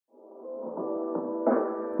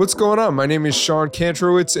What's going on? My name is Sean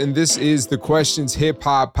Kantrowitz, and this is the Questions Hip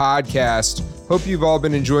Hop Podcast. Hope you've all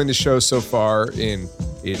been enjoying the show so far in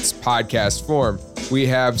its podcast form. We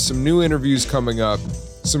have some new interviews coming up,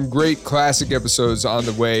 some great classic episodes on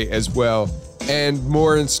the way as well, and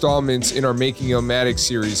more installments in our Making Illmatic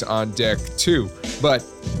series on deck too. But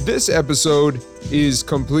this episode is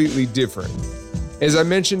completely different. As I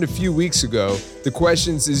mentioned a few weeks ago, The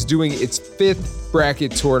Questions is doing its 5th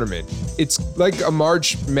bracket tournament. It's like a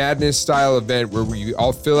March Madness style event where we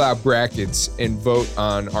all fill out brackets and vote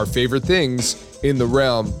on our favorite things in the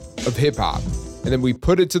realm of hip hop. And then we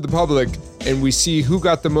put it to the public and we see who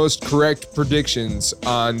got the most correct predictions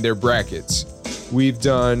on their brackets. We've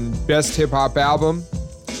done best hip hop album,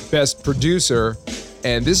 best producer,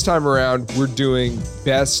 and this time around we're doing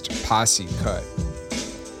best posse cut.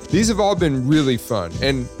 These have all been really fun,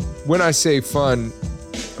 and when I say fun,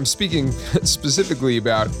 I'm speaking specifically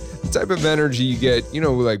about the type of energy you get,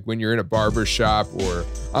 like when you're in a barber shop or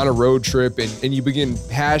on a road trip and you begin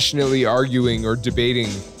passionately arguing or debating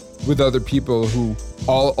with other people who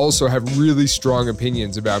all also have really strong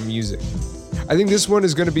opinions about music. I think this one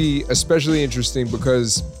is going to be especially interesting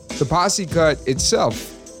because the posse cut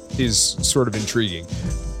itself is sort of intriguing.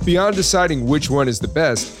 Beyond deciding which one is the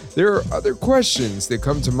best, there are other questions that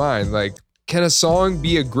come to mind, like, can a song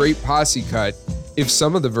be a great posse cut if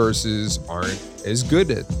some of the verses aren't as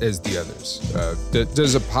good as the others?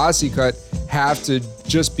 Does a posse cut have to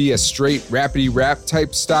just be a straight rappity rap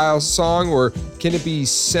type style song, or can it be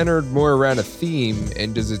centered more around a theme,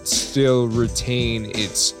 and does it still retain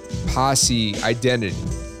its posse identity?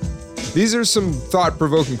 These are some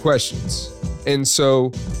thought-provoking questions, and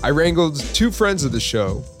so I wrangled two friends of the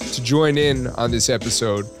show to join in on this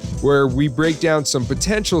episode where we break down some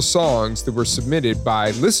potential songs that were submitted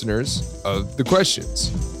by listeners of The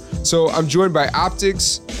Questions. So I'm joined by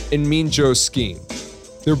Optiks and Mean Joe Scheme.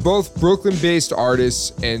 They're both Brooklyn-based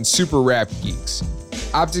artists and super rap geeks.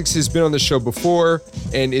 Optiks has been on the show before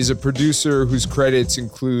and is a producer whose credits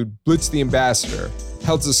include Blitz the Ambassador,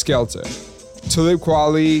 Helta Skelta, Talib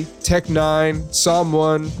Kweli, Tech 9, Psalm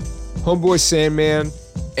 1, Homeboy Sandman,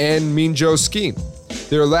 and Mean Joe Scheme.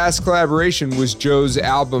 Their last collaboration was Joe's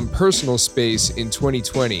album Personal Space in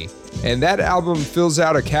 2020, and that album fills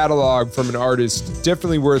out a catalog from an artist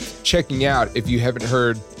definitely worth checking out if you haven't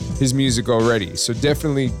heard his music already. So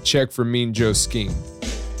definitely check for Mean Joe Scheme.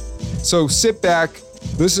 So sit back,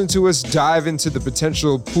 listen to us dive into the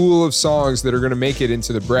potential pool of songs that are going to make it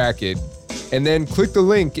into the bracket, and then click the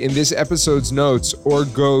link in this episode's notes or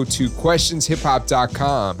go to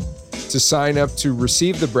questionshiphop.com to sign up to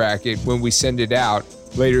receive the bracket when we send it out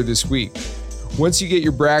later this week. Once you get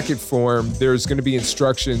your bracket form, there's going to be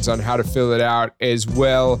instructions on how to fill it out, as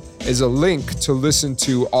well as a link to listen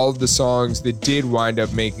to all of the songs that did wind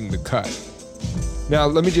up making the cut. Now,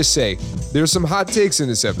 let me just say, there's some hot takes in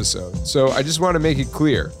this episode, so I just want to make it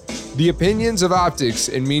clear. The opinions of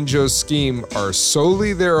Optiks and Mean Joe's Scheme are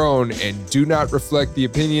solely their own and do not reflect the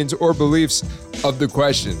opinions or beliefs of The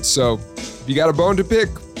Questions. So, if you got a bone to pick,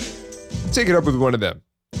 take it up with one of them.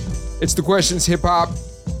 It's The Questions Hip Hop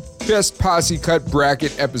Best Posse Cut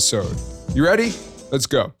Bracket episode. You ready? Let's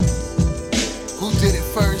go. Who did it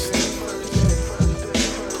first?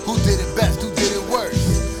 Who did it best? Who did it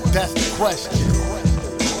worst? That's the question.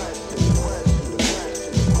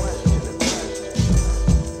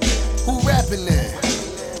 Who rapping there?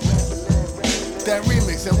 That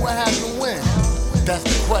remix, and what happened when? That's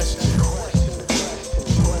the question.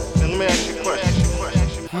 And let me ask you a question.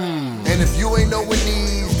 And if you ain't knowing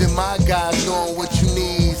these, then my guys knowing what you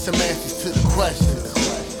need, some answers to the questions.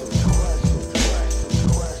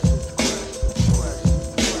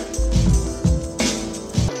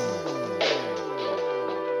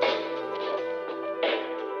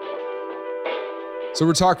 So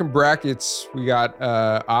we're talking brackets. We got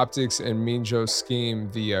Optiks and Mean Joe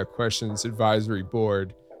Scheme. The Questions Advisory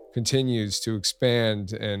Board continues to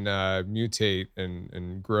expand and mutate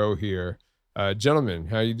and grow here. Gentlemen,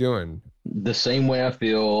 how you doing? The same way I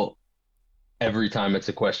feel every time it's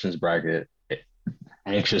a questions bracket.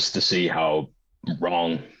 Anxious to see how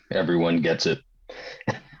wrong everyone gets it.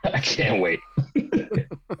 I can't wait.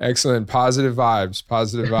 Excellent. Positive vibes.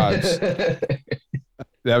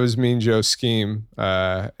 That was Mean Joe Scheme.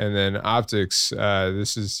 And then Optiks,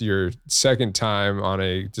 this is your second time on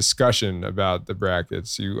a discussion about the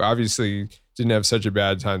brackets. You obviously didn't have such a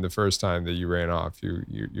bad time the first time that you ran off.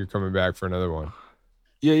 You're coming back for another one.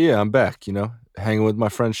 Yeah, I'm back, hanging with my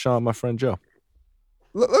friend Sean, my friend Joe.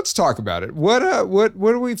 Let's talk about it. What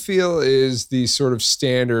do we feel is the sort of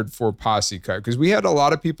standard for posse cut? Because we had a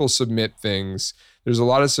lot of people submit things there's a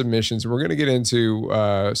lot of submissions. We're going to get into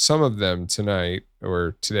some of them tonight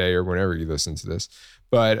or today or whenever you listen to this.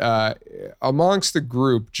 But amongst the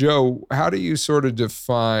group, Joe, how do you sort of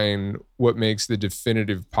define what makes the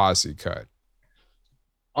definitive posse cut?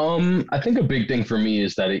 I think a big thing for me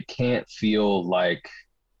is that it can't feel like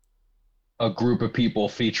a group of people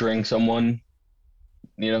featuring someone,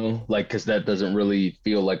 because that doesn't really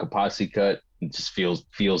feel like a posse cut. It just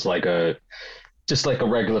feels like a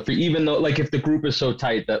regular, even though like if the group is so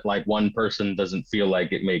tight that like one person doesn't feel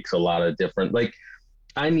like it makes a lot of difference. Like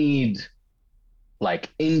I need like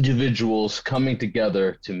individuals coming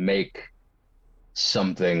together to make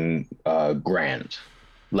something grand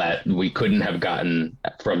that we couldn't have gotten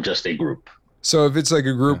from just a group. So if it's like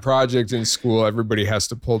a group project in school, everybody has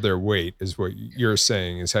to pull their weight is what you're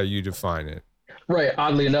saying, is how you define it. Right.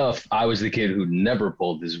 Oddly enough, I was the kid who never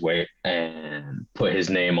pulled his weight and put his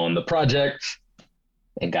name on the project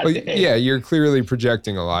and got the A. Yeah, you're clearly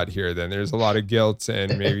projecting a lot here then. There's a lot of guilt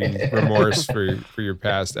and maybe remorse for your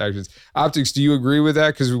past actions. Optiks, do you agree with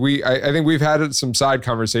that? Because I think we've had some side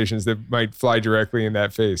conversations that might fly directly in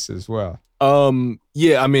that face as well.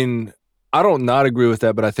 Yeah, I mean, I don't not agree with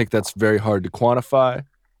that, but I think that's very hard to quantify.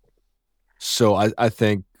 So I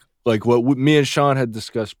think like what me and Sean had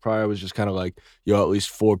discussed prior was just kind of like, at least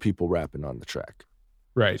 4 people rapping on the track.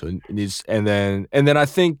 Right. So it needs, and then I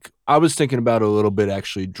think I was thinking about it a little bit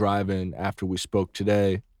actually driving after we spoke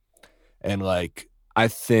today. And like, I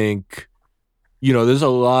think, there's a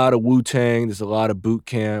lot of Wu-Tang, there's a lot of boot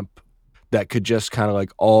camp that could just kind of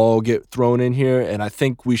like all get thrown in here. And I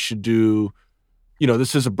think we should do,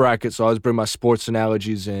 this is a bracket, so I always bring my sports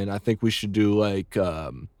analogies in. I think we should do like,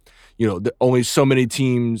 only so many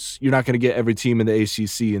teams. You're not going to get every team in the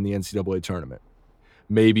ACC in the NCAA tournament.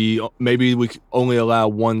 Maybe we only allow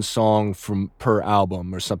 1 song per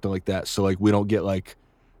album or something like that. So like we don't get like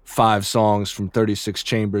 5 songs from 36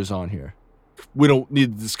 Chambers on here. We don't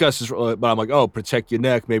need to discuss this, but I'm like, Protect Your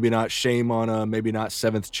Neck, maybe not Shame on maybe not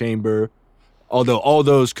 7th Chamber. Although all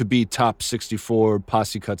those could be top 64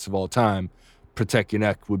 posse cuts of all time, Protect Your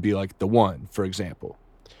Neck would be like the one, for example.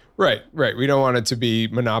 Right. We don't want it to be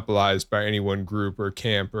monopolized by any one group or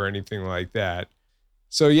camp or anything like that.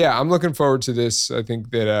 So yeah, I'm looking forward to this. I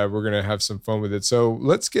think that we're going to have some fun with it. So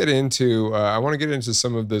let's get into, I want to get into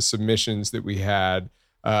some of the submissions that we had.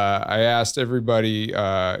 I asked everybody,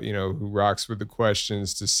 who rocks with the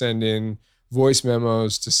questions to send in voice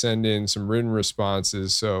memos, to send in some written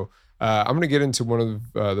responses. So I'm going to get into one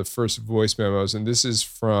of the first voice memos, and this is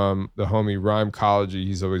from the homie Rhymecology.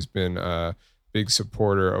 He's always been a big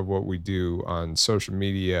supporter of what we do on social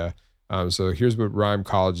media. So here's what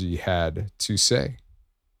Rhymecology had to say.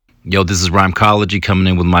 Yo, this is Rhymecology coming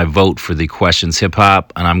in with my vote for the Questions Hip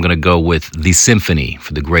Hop, and I'm going to go with The Symphony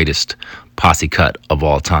for the greatest posse cut of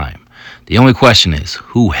all time. The only question is,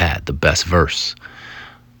 who had the best verse?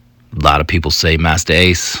 A lot of people say Master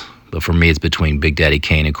Ace, but for me it's between Big Daddy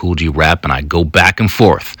Kane and Cool G Rap, and I go back and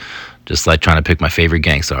forth, just like trying to pick my favorite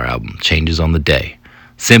Gangstar album, changes on the day.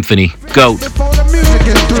 Symphony, GOAT.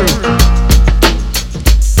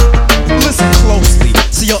 Listen closely,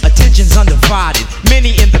 so your attention's undivided.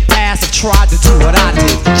 Many in the past have tried to do what I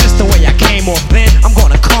did. Just the way I came off then, I'm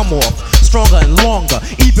gonna come off stronger and longer,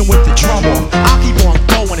 even with the drum off. I'll keep on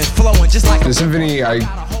going and flowing just like the Symphony.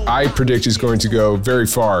 I predict is going to go very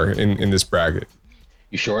far in this bracket.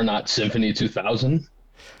 You sure not Symphony 2000?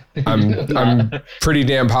 I'm pretty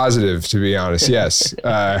damn positive, to be honest. Yes, if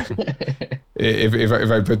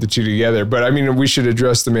I put the two together. But I mean, we should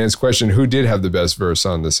address the man's question: who did have the best verse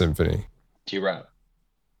on the Symphony? G-Rap.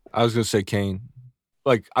 I was gonna say Kane.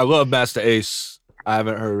 Like, I love Master Ace. I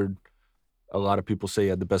haven't heard a lot of people say he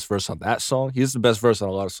had the best verse on that song. He has the best verse on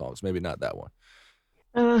a lot of songs. Maybe not that one.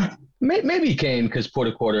 Maybe Kane, because put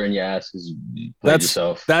a quarter in your ass is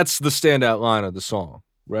yourself. That's the standout line of the song,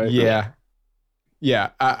 right? Yeah.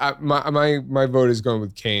 My vote is going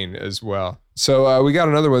with Kane as well. So we got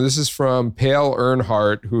another one. This is from Pale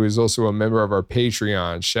Earnhardt, who is also a member of our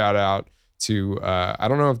Patreon. Shout out to, I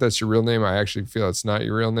don't know if that's your real name. I actually feel it's not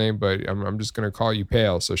your real name, but I'm just going to call you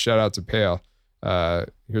Pale. So shout out to Pale.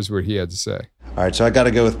 Here's what he had to say. All right, so I got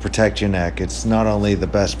to go with Protect Your Neck. It's not only the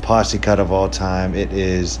best posse cut of all time, it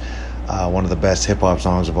is one of the best hip-hop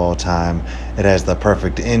songs of all time. It has the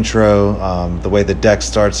perfect intro, the way the deck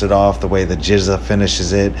starts it off, the way the Jizza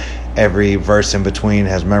finishes it. Every verse in between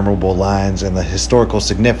has memorable lines, and the historical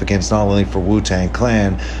significance not only for Wu-Tang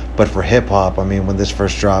Clan, but for hip-hop. I mean, when this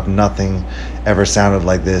first dropped, nothing ever sounded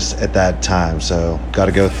like this at that time. So, got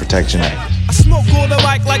to go with Protect Your Neck. I smoke on the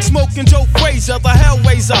mic like smoking Joe Frazier, the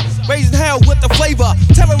Hellraiser, raising hell with the flavor.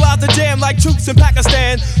 Terrorize the jam like troops in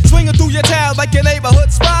Pakistan, swinging through your town like your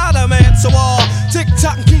neighborhood Spider-Man. So tick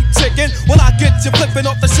tock and keep ticking, when I get you flipping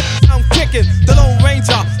off the shit I'm kicking. The Lone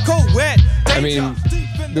Ranger, co-ed. I mean,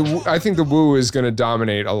 I think the Wu is going to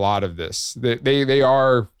dominate a lot of this. They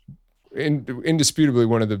are indisputably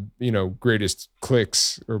one of the greatest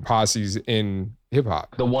cliques or posses in hip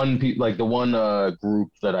hop. The one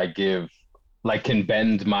group that I give can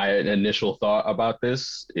bend my initial thought about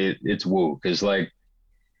this. It's Wu, because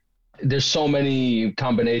there's so many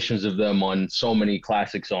combinations of them on so many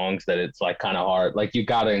classic songs that it's kind of hard. You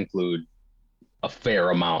got to include a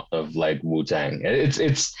fair amount of Wu-Tang.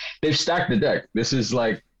 It's they've stacked the deck. This is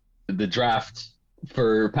the draft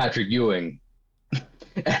for Patrick Ewing.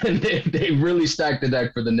 And they really stacked the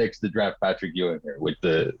deck for the Knicks to draft Patrick Ewing here with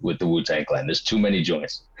the Wu-Tang Clan. There's too many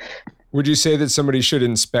joints. Would you say that somebody should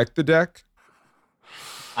inspect the deck?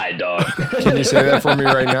 Aye, dog. Can you say that for me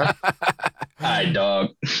right now? Aye,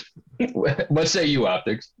 dog. What say you,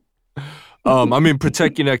 Optiks? I mean,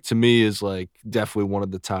 Protect Your Neck to me is definitely one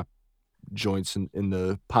of the top joints in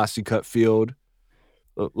the posse cut field.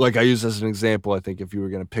 I use as an example, I think if you were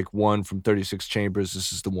going to pick one from 36 Chambers,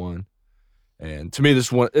 this is the one. And to me,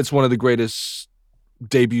 it's one of the greatest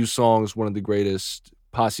debut songs, one of the greatest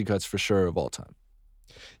posse cuts for sure of all time.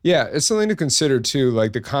 Yeah, it's something to consider too.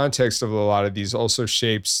 The context of a lot of these also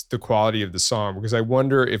shapes the quality of the song, because I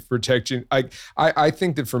wonder if I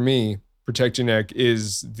think that for me, Protect Your Neck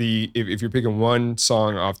is if you're picking one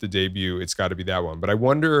song off the debut, it's got to be that one. But I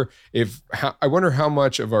wonder how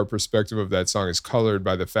much of our perspective of that song is colored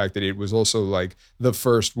by the fact that it was also the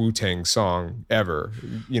first Wu-Tang song ever.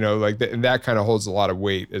 And that kind of holds a lot of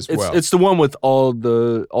weight as well. It's the one with all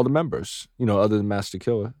the members, other than Master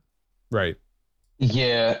Killer. Right.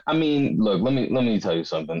 Yeah, I mean, look, let me tell you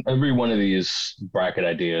something. Every one of these bracket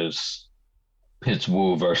ideas pits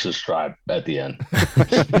Wu versus Tribe at the end.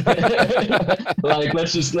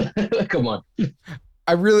 Let's just come on.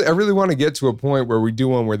 I really want to get to a point where we do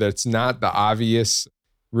one where that's not the obvious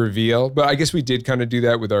reveal, but I guess we did kind of do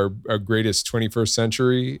that with our greatest 21st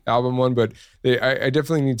century album one. But I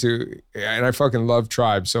definitely need to, and I fucking love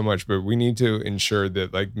Tribe so much, but we need to ensure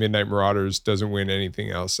that Midnight Marauders doesn't win anything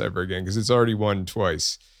else ever again, because it's already won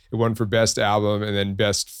twice. It won for best album and then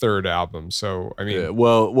best third album. So I mean, yeah,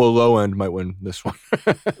 well, Low End might win this one.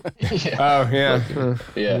 Yeah. Oh yeah,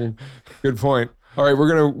 yeah. Good point. All right,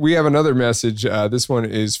 we have another message. This one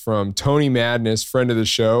is from Tony Madness, friend of the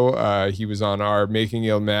show. He was on our Making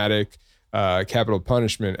Illmatic Capital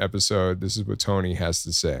Punishment episode. This is what Tony has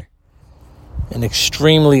to say. An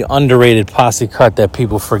extremely underrated posse cut that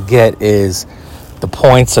people forget is the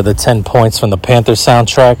points or the 10 points from the Panther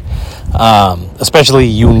soundtrack, especially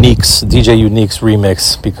DJ Unique's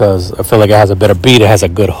remix, because I feel like it has a better beat, it has a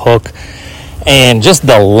good hook, and just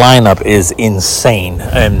the lineup is insane,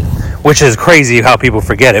 and which is crazy how people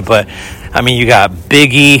forget it. But I mean, you got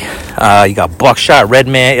Biggie, you got Buckshot,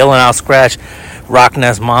 Redman, Ill and Out Scratch, Rock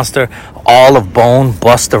Ness Monster, All of Bone,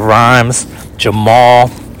 Busta Rhymes, Jamal,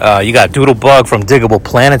 you got Doodlebug from Diggable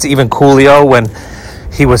Planets, even Coolio when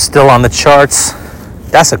he was still on the charts.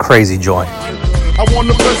 That's a crazy joint. I won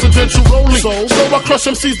the presidential rolling, so I crush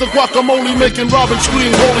MCs the guacamole, making Robin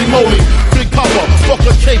scream, holy moly. Big Papa, fuck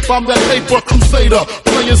a cape, I'm that paper crusader,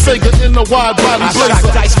 playing Sega in the wide body blazer. I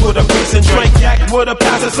shot dice with a piece and drank yak with a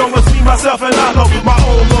passer, so it's me, myself, and I know my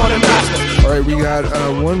own Lord and Master. All right, we got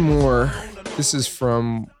one more. This is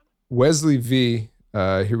from Wesley V.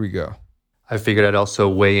 Here we go. I figured I'd also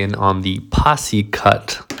weigh in on the posse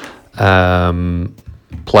cut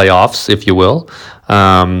playoffs, if you will.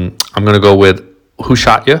 I'm going to go with Who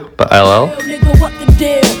Shot Ya by LL.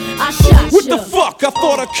 What the fuck? I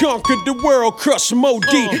thought I conquered the world, crush Mo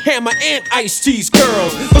D, Hammer, and Ice-T's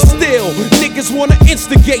girls. But still, niggas wanna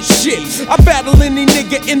instigate shit. I battle any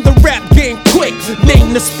nigga in the rap game quick.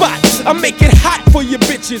 Name the spots, I make it hot for your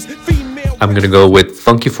bitches. Female. I'm going to go with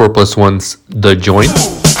Funky 4+1's The Joint.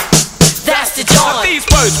 That's the joint. These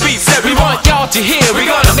words we said we want y'all to hear. We're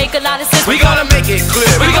gonna make a lot of sense. We're gonna make it clear.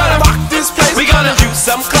 We're gonna rock this place. We're gonna do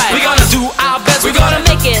some class. We're gonna do our best. We're gonna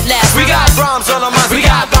make it last. We got rhymes on our minds. We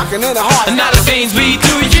got rockin' in the heart. And now the things we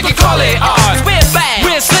do, you can call it art. We're bad.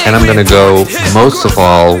 We're slick. And I'm going to go most of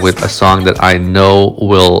all with a song that I know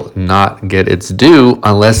will not get its due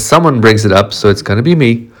unless someone brings it up, so it's going to be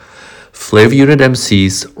me. Flavor Unit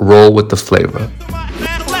MC's Roll with the Flavor.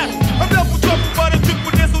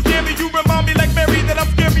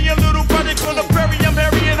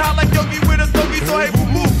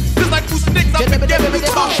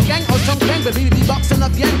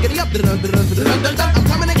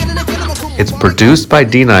 It's produced by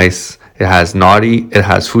D-Nice It has Naughty, it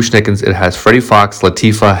has Fushnikins, it has Freddie Fox,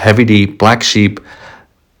 Latifah, Heavy D, Black Sheep.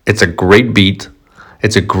 It's a great beat.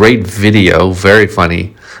 It's a great video, very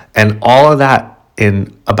funny. And all of that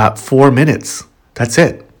in about 4 minutes. That's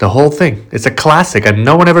it. The whole thing. It's a classic and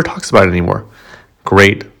no one ever talks about it anymore.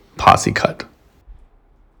 Great Posse cut.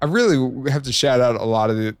 I really have to shout out a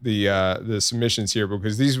lot of the submissions here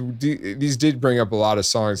because these did bring up a lot of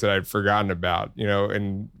songs that I'd forgotten about,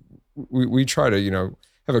 and we try to,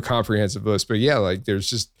 have a comprehensive list, but yeah, like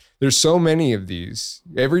there's so many of these.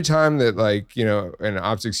 Every time that and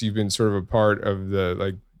Optiks, you've been sort of a part of the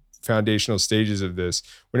like foundational stages of this.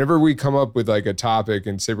 Whenever we come up with like a topic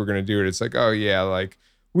and say we're going to do it, it's like, oh yeah, like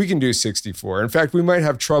we can do 64. In fact, we might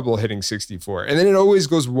have trouble hitting 64. And then it always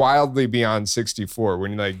goes wildly beyond 64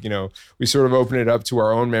 when we sort of open it up to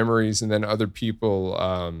our own memories and then other people,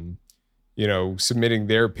 submitting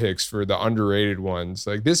their picks for the underrated ones.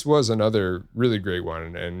 Like this was another really great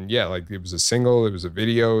one. And yeah, like it was a single, it was a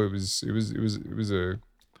video. It was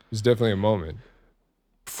definitely a moment.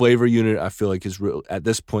 Flavor Unit, I feel like is real at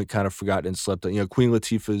this point, kind of forgotten and slept on. Queen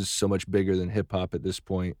Latifah is so much bigger than hip hop at this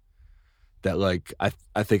point. That like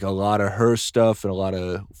I think a lot of her stuff and a lot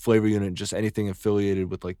of Flavor Unit, just anything affiliated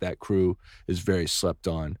with like that crew is very slept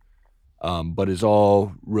on, but is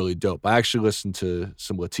all really dope. I actually listened to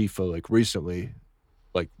some Latifah like recently,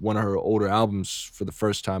 like one of her older albums for the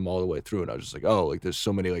first time all the way through, and I was just like, oh, like there's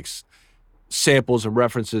so many like samples and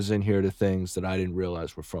references in here to things that I didn't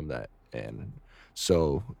realize were from that. And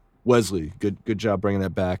so Wesley, good job bringing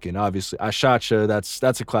that back. And obviously, I Shot Ya,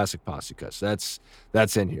 that's a classic Posse cut. So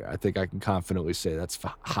that's in here. I think I can confidently say that's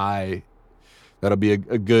high. That'll be a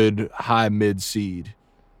good high mid seed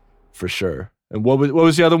for sure. And what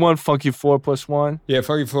was the other one? Funky 4+1? Yeah,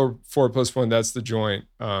 Funky 4+1. That's the joint,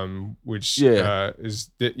 which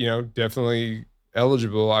is definitely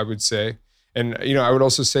eligible, I would say. And I would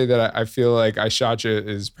also say that I feel like I Shot Ya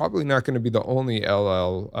is probably not going to be the only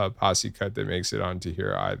LL Posse cut that makes it onto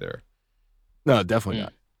here either. No, definitely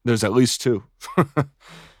not. There's at least two.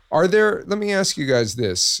 Let me ask you guys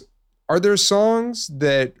this. Are there songs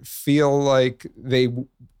that feel like they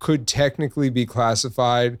could technically be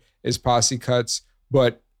classified as Posse cuts,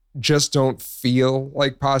 but just don't feel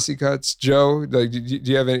like Posse cuts? Joe, like, do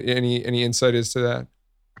you have any insight as to that?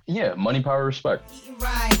 Yeah, Money, Power, Respect.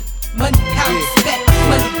 Money, power, respect.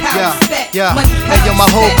 Money, power, respect. Hey, yo, my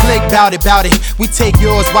whole clique bout it. We take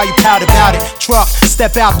yours while you pout about it. Truck,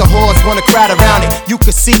 step out the horse, wanna crowd around it. You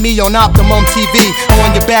can see me on Optimum TV.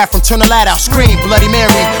 On your bathroom, turn the light out, scream, Bloody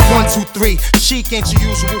Mary. 1, 2, 3. Chic ain't your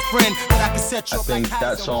usual friend, but I can set you up. I think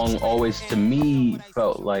that song always, to me,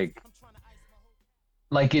 felt like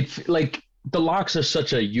it's like the Locks are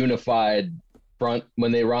such a unified front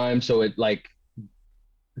when they rhyme, so it like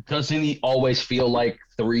doesn't he always feel like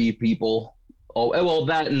three people? Oh, well,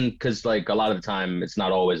 that, and because like a lot of the time it's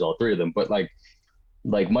not always all three of them, but like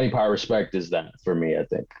Money, Power, Respect is that for me. I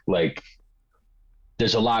think like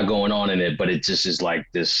there's a lot going on in it, but it just is like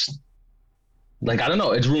this. Like I don't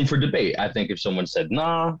know, it's room for debate. I think if someone said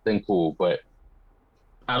nah, then cool, but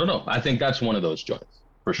I don't know. I think that's one of those joints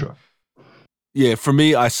for sure. Yeah, for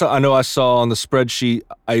me, I know I saw on the spreadsheet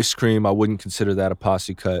Ice Cream. I wouldn't consider that a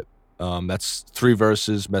Posse cut. That's 3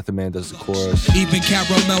 verses. Method Man does the chorus. Even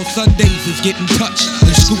caramel sundaes is getting touched and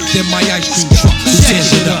scooped in my ice cream truck. Who tears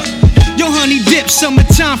it up? Yo, honey dip,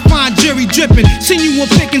 summertime, fine jerry dripping. Seen you on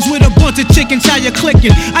pickings with a bunch of chickens, how you clicking?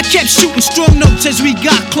 I kept shooting strong notes as we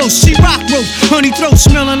got close. She rock rope, honey throat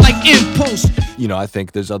smelling like impulse. I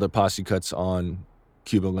think there's other Posse cuts on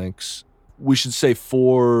Cuba Links. We should say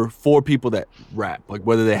four people that rap, like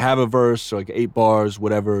whether they have a verse or like 8 bars,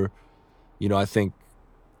 whatever. I think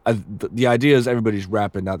the idea is everybody's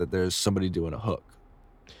rapping, not that there's somebody doing a hook.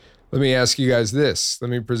 Let me ask you guys this. Let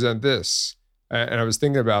me present this. And I was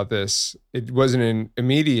thinking about this. It wasn't an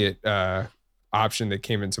immediate option that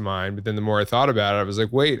came into mind, but then the more I thought about it, I was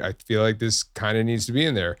like, wait, I feel like this kind of needs to be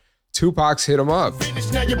in there. Tupac's Hit 'Em Up.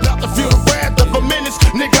 Now you're about to feel the wrath of a menace,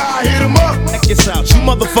 nigga, I hit 'em up. Check this out, you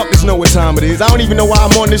motherfuckers know what time it is. I don't even know why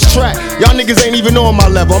I'm on this track. Y'all niggas ain't even on my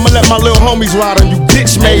level. I'ma let my little homies ride on you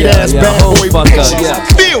bitch-made ass bad boy bitches.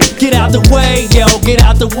 Feel. Get out the way, yo, get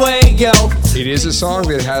out the way, yo. It is a song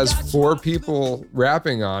that has 4 people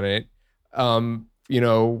rapping on it.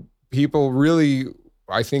 People really,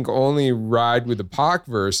 I think, only ride with the Pac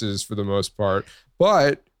verses for the most part,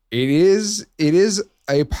 but it is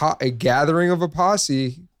a gathering of a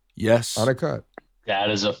posse. Yes. On a cut.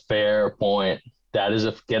 That is a fair point. That is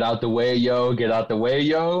get out the way, yo. Get out the way,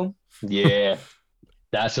 yo. Yeah.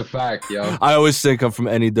 That's a fact, yo. I always think I'm from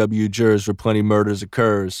NEW Jers where plenty murders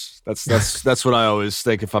occurs. That's what I always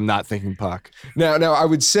think if I'm not thinking Pac. Now, I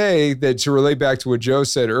would say that to relate back to what Joe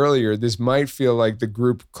said earlier, this might feel like the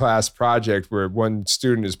group class project where one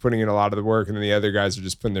student is putting in a lot of the work and then the other guys are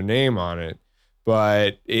just putting their name on it.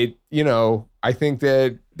 But it, I think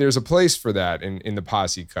that there's a place for that in the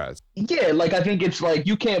posse cuts. Yeah, like I think it's like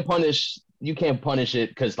you can't punish it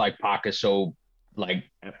because like Pac is so like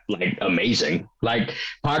amazing. Like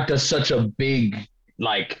Pac does such a big,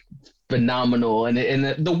 like phenomenal, and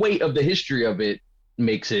the weight of the history of it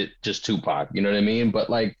makes it just Tupac. You know what I mean? But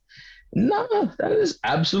like, nah, that is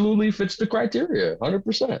absolutely fits the criteria,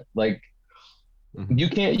 100%. Like, you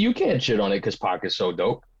can't shit on it because Pac is so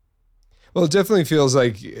dope. Well, it definitely feels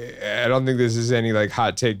like, I don't think this is any like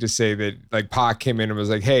hot take to say that like Pac came in and was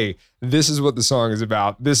like, hey, this is what the song is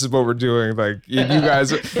about. This is what we're doing. Like you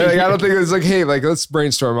guys, like, I don't think it was like, hey, like let's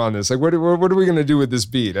brainstorm on this. Like what are we going to do with this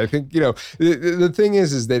beat? I think, the thing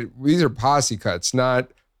is that these are posse cuts,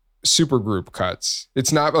 not supergroup cuts.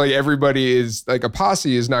 It's not like everybody is like a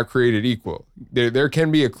posse is not created equal. There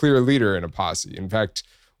can be a clear leader in a posse. In fact,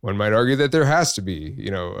 one might argue that there has to be,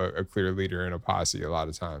 a clear leader in a posse a lot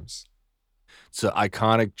of times. It's an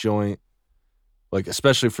iconic joint, like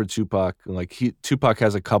especially for Tupac. Like Tupac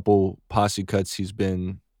has a couple posse cuts he's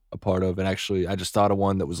been a part of, and actually, I just thought of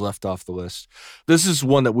one that was left off the list. This is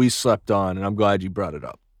one that we slept on, and I'm glad you brought it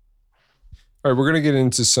up. All right, we're gonna get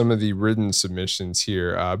into some of the written submissions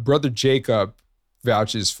here. Brother Jacob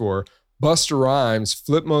vouches for Busta Rhymes,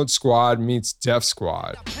 Flip Mode Squad meets Def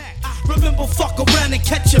Squad. Remember, fuck around and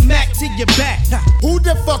catch a Mac to your back. Who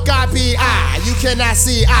the fuck I be? You cannot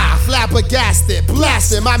see flabbergasted,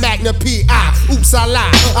 blasting my Magna P.I. Oops, I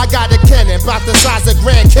lied. I got a cannon about the size of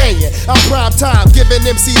Grand Canyon. I'm prime time, giving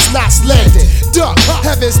MCs not landing. Duck,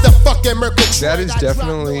 heaven's the fucking Mercury. That is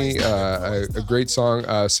definitely a great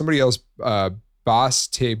song. Somebody else, Boss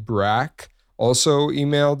Te Brack, also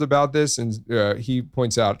emailed about this, and he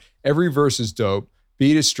points out every verse is dope.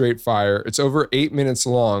 Beat is straight fire. It's over 8 minutes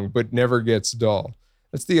long, but never gets dull.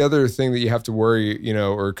 That's the other thing that you have to worry,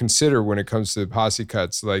 or consider when it comes to the posse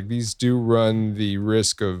cuts. Like these do run the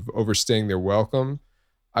risk of overstaying their welcome.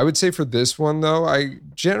 I would say for this one though, I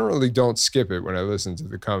generally don't skip it when I listen to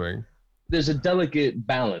The Coming. There's a delicate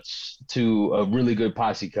balance to a really good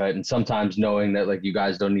posse cut, and sometimes knowing that like you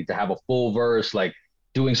guys don't need to have a full verse, like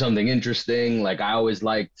doing something interesting. Like I always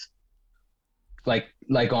liked like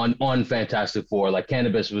on Fantastic Four, like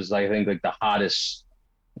Cannabis was I think like the hottest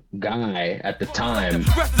guy at the time.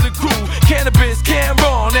 The rest of the crew, Cannabis,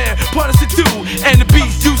 Cameron, and Punish the two, and the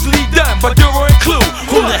beats usually done by Duro and Clue.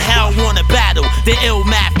 Who the hell wanna battle? The ill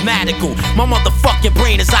mathematical. My motherfucking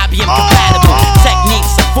brain is IBM compatible.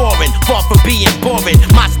 Techniques are foreign, far from being boring.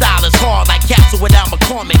 My style is hard like Capsule without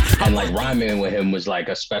McCormick. And like rhyming with him was like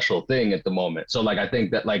a special thing at the moment. So like I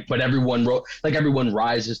think that like, but everyone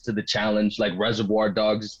rises to the challenge. Like Reservoir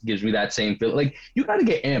Dogs gives me that same feeling. Like you gotta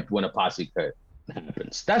get amped when a posse cut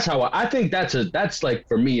happens. That's how I think that's like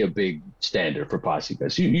for me a big standard for posse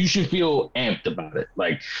cuts. You should feel amped about it.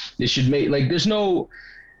 Like it should make like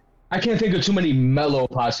I can't think of too many mellow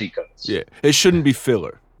posse cuts. Yeah, it shouldn't be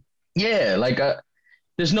filler. Yeah, like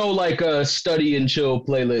there's no like a study and chill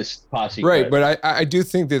playlist posse Right, cut. but I do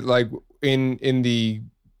think that like in the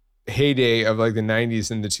heyday of like the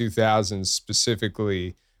 90s and the 2000s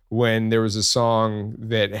specifically, when there was a song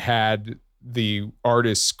that had the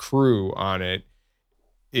artist's crew on it,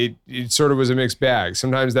 it sort of was a mixed bag.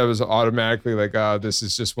 Sometimes that was automatically like, oh, this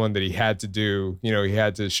is just one that he had to do. He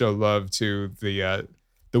had to show love to the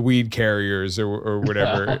weed carriers or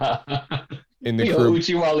whatever in the crew.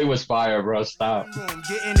 Uchi Wally was fire, bro. Stop.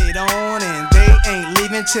 Getting it on and they ain't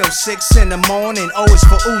leaving till 6 in the morning. Oh, it's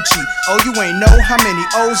for Uchi. Oh, you ain't know how many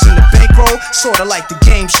O's in the bankroll? Sorta like the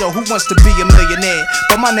game show, Who Wants to Be a Millionaire?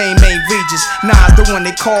 But my name ain't Regis. Nah, the one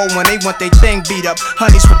they call when they want their thing beat up.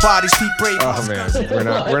 Honeys for bodies, Pete Brave. Oh man,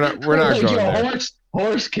 we're not going there.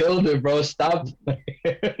 Horse killed it, bro. Stop.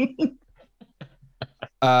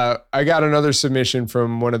 I got another submission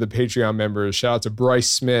from one of the Patreon members. Shout out to Bryce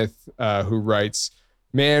Smith, who writes,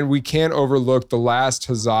 man, we can't overlook the Last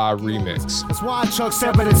Huzzah remix. That's why I chug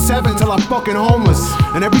 7 and 7 till I'm fucking homeless.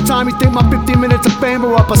 And every time you think my 15 minutes of fame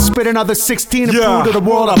are up, I spit another 16 and prove to the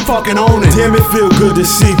world I fucking own it. Damn, it feel good to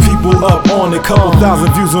see people up on it. Couple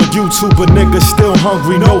thousand views on YouTube, but niggas still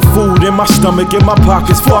hungry. No food in my stomach, and my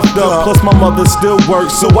pockets fucked up. Plus my mother still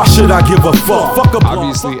works, so why should I give a fuck?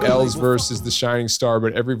 Obviously, L's verse is the shining star,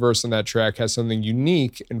 but every verse on that track has something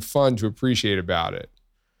unique and fun to appreciate about it.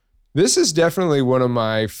 This is definitely one of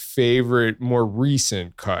my favorite, more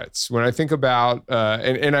recent cuts. When I think about,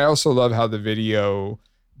 and I also love how the video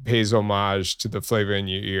pays homage to the Flavor in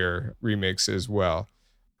Your Ear remix as well.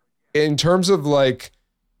 In terms of like,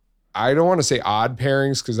 I don't want to say odd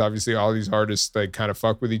pairings because obviously all these artists like kind of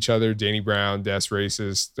fuck with each other. Danny Brown, Des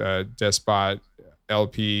Racist, Despot,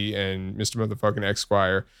 LP, and Mr. Motherfucking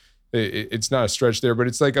Esquire. It's not a stretch there, but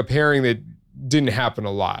it's like a pairing that didn't happen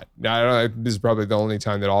a lot. This is probably the only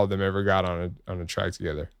time that all of them ever got on a track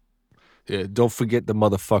together. Yeah, don't forget the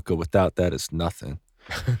motherfucker. Without that, it's nothing.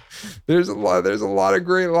 There's a lot of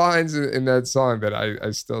great lines in that song that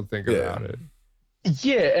I still think about it.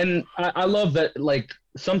 Yeah, and I love that, like,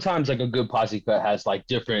 sometimes like a good posse cut has like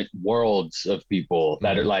different worlds of people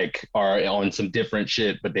that are like are on some different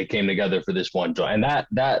shit, but they came together for this one joint. And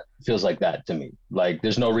that feels like that to me. Like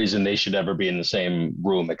there's no reason they should ever be in the same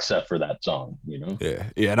room except for that song, you know?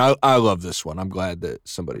 Yeah, and I love this one. I'm glad that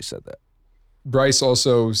somebody said that. Bryce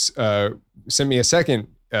also sent me a second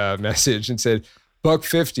message and said,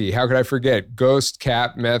 $150, how could I forget? Ghost,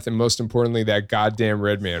 Cap, Meth, and most importantly, that goddamn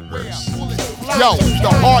Redman verse. Yo,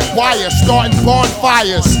 the hard wire starting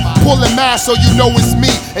bonfires. Pulling mass so you know it's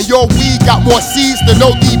me. And your weed got more C's than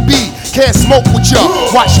ODB. Can't smoke with ya.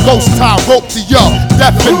 Watch Ghost tie rope to ya.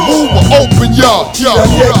 Deaf and move will open ya.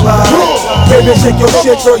 Baby, shake your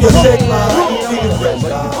shit, throw your dick line.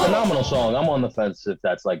 Phenomenal song. I'm on the fence if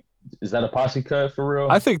that's like, is that a posse cut for real?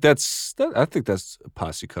 I think that's a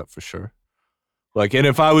posse cut for sure. Like, and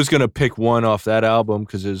if I was gonna pick one off that album,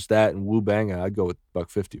 because there's that and Wu Banger, I'd go with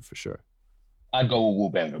 $150 for sure. I'd go with Wu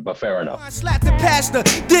Banger, but fair enough. I slapped the pastor,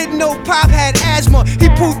 didn't know Pop had asthma. He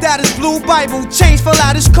pulled out his blue Bible, change fell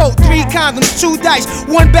out his coat. 3 condoms, 2 dice,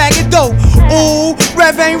 1 bag of dope. Ooh,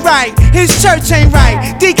 Rev ain't right, his church ain't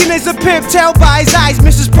right. Deacon is a pimp, tell by his eyes.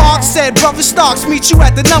 Mrs. Parks said, Brother Starks, meet you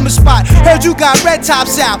at the number spot. Heard you got red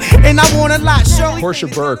tops out, and I want a lot. Shirley. Portia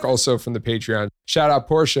Burke, also from the Patreon. Shout out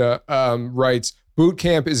Portia, writes, boot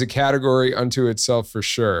camp is a category unto itself for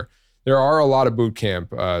sure. There are a lot of boot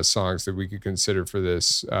camp songs that we could consider for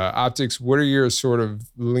this. Optiks, what are your sort of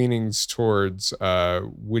leanings towards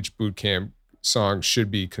which boot camp song should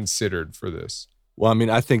be considered for this? Well, I mean,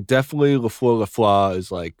 I think definitely La Fleur La Fleur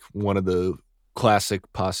is like one of the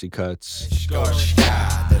classic posse cuts.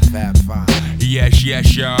 Yes,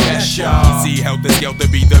 y'all. Yes, y'all. See how this to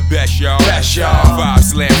be the best, y'all. Best, y'all. 5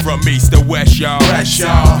 slam from east to west, y'all. Best,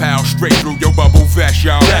 y'all. Pound straight through your bubble vest,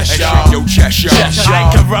 y'all. Best, y'all. And shake your chest, y'all.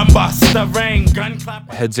 I can run bust the ring, gun clap.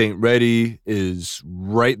 Heads Ain't Ready is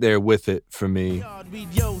right there with it for me.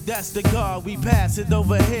 Yo, that's the guard, we pass it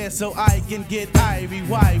over here so I can get irie.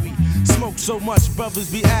 Why we smoke so much,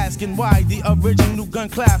 brothers be asking why the original gun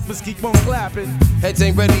clappers keep on clapping. Heads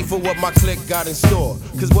ain't ready for what my clique got in store.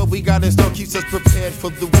 Cause what we got in store keeps us prepared for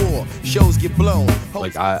the war. Shows get blown.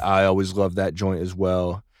 Like I always love that joint as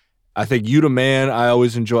well. I think You the Man, I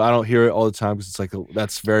always enjoy. I don't hear it all the time because it's like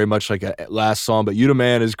that's very much like a last song, but You the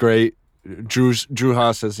Man is great. Drew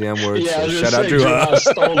Haas says the N word. Yeah, so shout out Drew Haas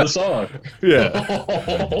stole the song. Yeah.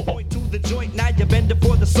 Point to the joint, now you bend it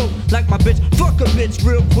for the soul. Like my bitch, fuck a bitch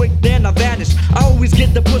real quick, then I vanish. I always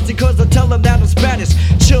get the pussy cause I tell them that I'm Spanish.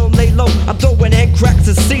 Chill, lay low, I'm throwing head cracks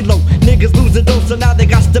and CeeLo. Niggas losing dose, so now they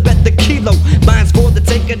got to bet the kilo. Mine's for the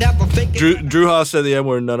take and never fake it. Drew Haas said the N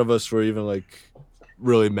word, none of us were even like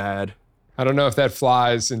really mad. I don't know if that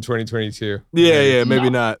flies in 2022. Yeah,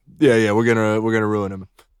 maybe not. Yeah, we're gonna ruin him.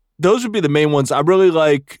 Those would be the main ones. I really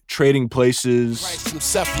like Trading Places. From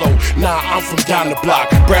Ceplo, nah, I'm from down the block.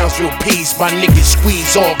 Brownsville Peas, my niggas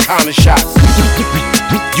squeeze all kind of shots.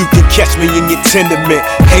 You can catch me in your tenement,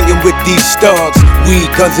 hanging with these thugs. Weed,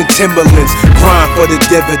 guns, and Timberlands. Grind for the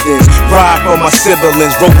dividends. Ride for my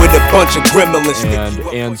siblings. Roll with a bunch of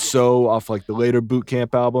gremlins. And so off like the later boot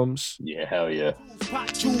camp albums. Yeah, hell yeah.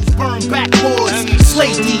 Burn backwards.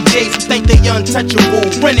 Slave DJs who think they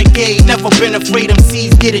untouchable. Renegade, never been afraid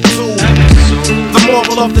MCs get it too. The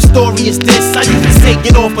moral of the story is this. I used to say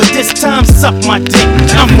get off, but this time suck my dick.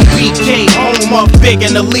 I'm from BK, home of Big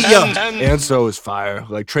and Aaliyah. And so is fire.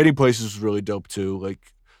 Like Trading Places was really dope too. Like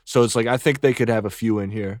so it's like I think they could have a few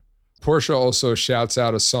in here. Portia also shouts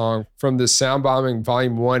out a song from the Soundbombing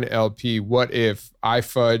Volume 1 LP, What If, I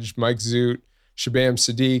Fudge, Mike Zoot, Shabam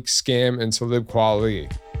Sadiq, Scam, and Talib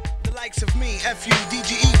Kweli. The likes of me, FU,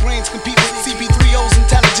 DGE brains compete with CP3O's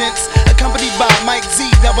intelligence, accompanied by Mike Z,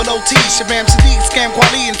 Double OT, Shabam Sadiq, Scam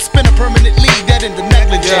Kweli, and spin a permanent lead that in the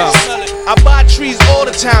negligence. I buy trees all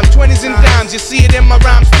the time, 20s and dimes. You see it in my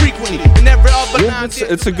rhymes frequently. And every other line.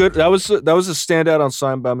 It's a good. That was a standout on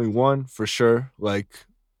Soundbombing 1 for sure. Like,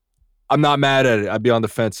 I'm not mad at it. I'd be on the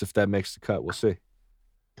fence if that makes the cut. We'll see.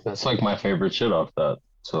 That's like my favorite shit off that.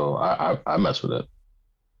 So I mess with it.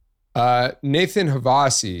 Nathan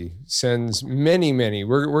Havasi sends many.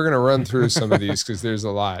 We're gonna run through some of these because there's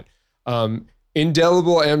a lot.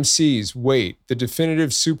 Indelible MCs. Wait, the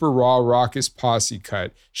definitive super raw raucous Posse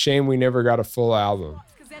cut. Shame we never got a full album.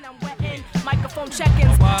 Microphone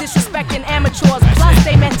check-ins, disrespecting amateurs. Plus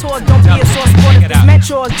they mentors, don't be a source sport if it's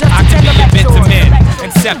mentors. Just I can be a bit to men, mentors.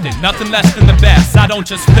 accepted, nothing less than the best. I don't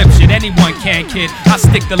just flip shit, anyone can, kid. I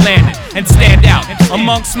stick the landing and stand out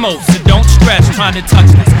among smoke, so don't stress trying to touch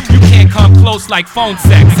this. You can't come close like phone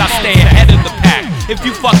sex. I stay ahead of the pack if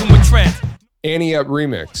you fucking with trends. Annie Up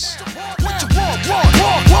remix.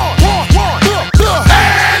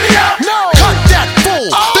 Cut that fool.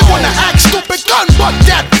 They wanna act stupid, gun butt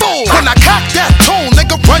that fool. When I cock that tone,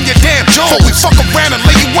 nigga, run your damn jaw. Before we fuck around and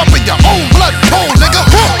lay you up in your own blood pool, nigga.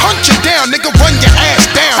 Hunt you down, nigga, run your ass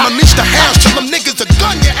down. Unleash the house till them niggas are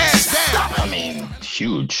gun your ass down. I mean,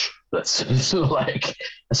 huge. That's like,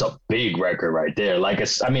 that's a big record right there. Like,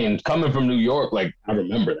 it's, I mean, coming from New York, like, I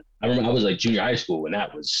remember that. I remember I was like junior high school when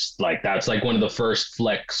that was like, that's like one of the first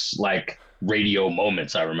Flex, like, radio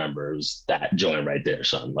moments I remember. It was that joint right there,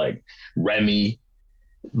 son. Like, Remy,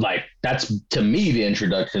 like, that's to me the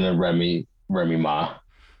introduction of Remy Ma.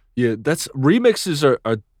 Yeah, that's remixes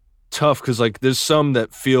are tough because like there's some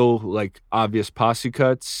that feel like obvious Posse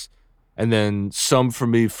cuts, and then some for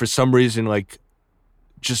me for some reason like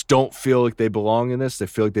just don't feel like they belong in this. They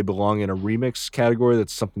feel like they belong in a remix category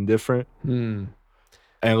that's something different. And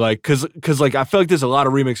like cause like I feel like there's a lot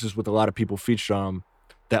of remixes with a lot of people featured on them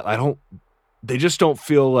that they just don't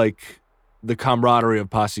feel like the camaraderie of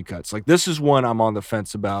Posse cuts. Like this is one I'm on the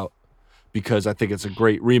fence about because I think it's a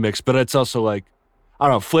great remix, but it's also like, I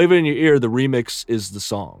don't know, Flavor in Your Ear, the remix is the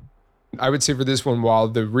song. I would say for this one, while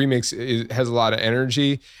the remix has a lot of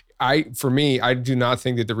energy, for me, I do not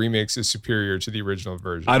think that the remix is superior to the original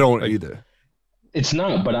version. I don't either. It's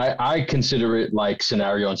not, but I consider it like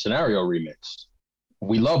Scenario and Scenario remix.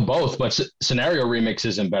 We love both, but Scenario remix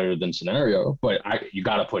isn't better than Scenario, but you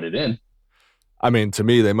got to put it in. I mean, to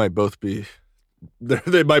me, they might both be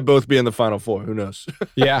in the Final Four. Who knows?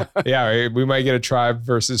 yeah, we might get a tribe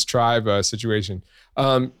versus tribe situation.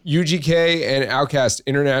 UGK and Outkast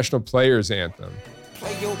International Players Anthem.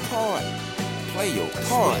 Play your part. Play your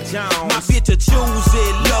part. My bitch a choose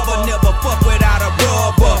it. Lover never fuck without a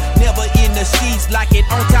rubber. Never in the sheets like it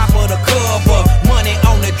on top of the cover. Money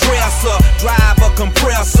on the dresser. Drive a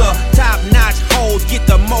compressor. Top notch hoes get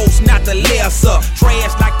the most, not the lesser.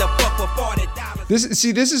 Trash like the fuck for $40. This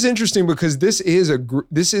is interesting because this is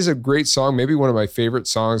a great song. Maybe one of my favorite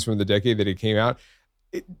songs from the decade that it came out.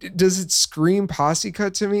 Does it scream Posse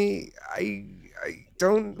cut to me? I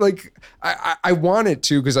don't like. I want it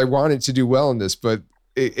to because I want it to do well in this, but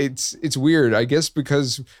it's weird. I guess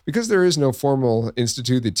because there is no formal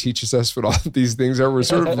institute that teaches us what all of these things are. We're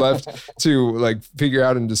sort of left to like figure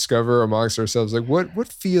out and discover amongst ourselves like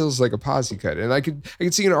what feels like a Posse cut. And I could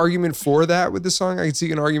see an argument for that with the song. I could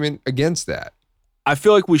see an argument against that. I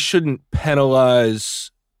feel like we shouldn't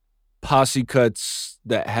penalize Posse cuts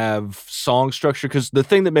that have song structure because the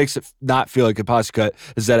thing that makes it not feel like a Posse cut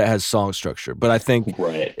is that it has song structure. But I think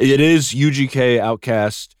it is UGK,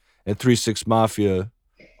 Outkast, and 3 6 Mafia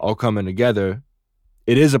all coming together.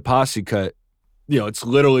 It is a Posse cut. You know, it's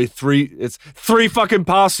literally three fucking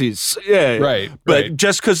posses. Yeah. Right. But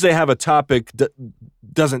just because they have a topic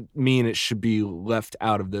doesn't mean it should be left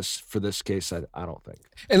out of this for this case, I don't think.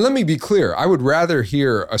 And let me be clear, I would rather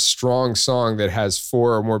hear a strong song that has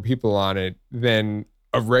 4 or more people on it than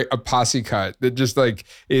a Posse cut that just like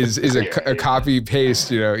is a copy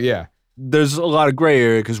paste, yeah. There's a lot of gray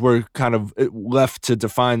area because we're kind of left to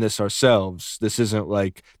define this ourselves. This isn't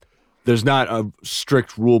like, there's not a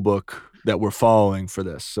strict rule book that we're following for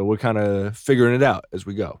this. So we're kind of figuring it out as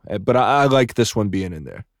we go. But I like this one being in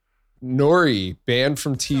there. Nori, banned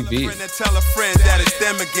from TV. Tell a friend that it's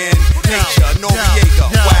them again. Nature, Noriega,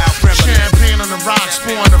 wild remedy. Champagne on the rocks,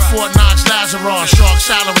 pouring the Fort Knox Lazarus. Shark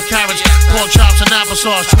salad with cabbage, pork chops and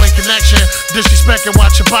applesauce. Twin connection, disrespect and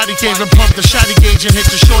watch your body cave and pump the shotty gauge and hit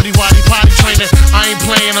the shorty waddy potty training. I ain't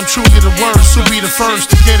playing, I'm truly the worst. Who'll be the first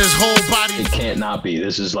to get his whole body? It can't not be.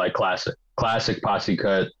 This is like classic Posse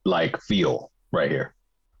cut, like feel right here.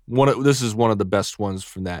 This is one of the best ones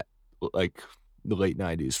from that, like the late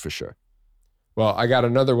 90s for sure. Well, I got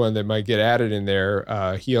another one that might get added in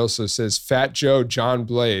there. He also says Fat Joe John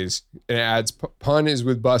Blaze and adds pun is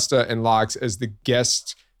with Busta and Locks as the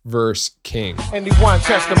guest verse king. Anyone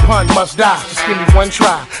testing pun must die. Just give me one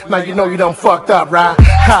try. Now you know you done fucked up, right?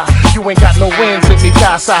 Ha, you ain't got no wins in me,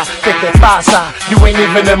 casa. Think that pasa. You ain't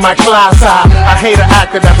even in my class. I hate an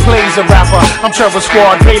actor that plays a rapper. I'm Trevor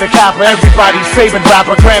Squad, Beta Kappa, everybody's favorite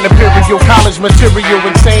rapper. Grand Imperial, college material,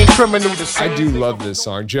 insane criminal. I do love this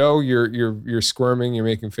song. Joe, you're squirming. You're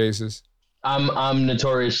making faces. I'm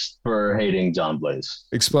notorious for hating John Blaze.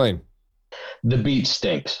 Explain. The beat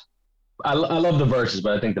stinks. I love the verses,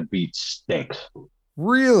 but I think the beat stinks.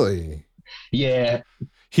 Really? Yeah.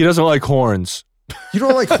 He doesn't like horns. You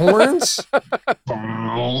don't like horns?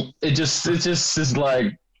 It just is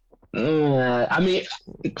like. I mean,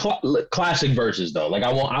 classic verses though. Like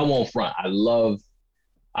I won't front. I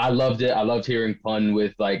loved it. I loved hearing Pun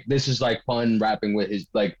with like this is like Pun rapping with his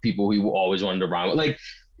like people he always wanted to rhyme with. Like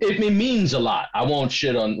it means a lot. I won't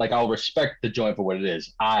shit on like I'll respect the joint for what it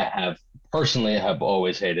is. I have personally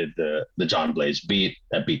always hated the John Blaze beat.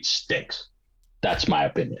 That beat stinks. That's my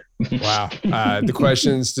opinion. Wow. The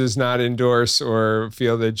Questions does not endorse or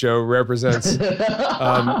feel that Joe represents.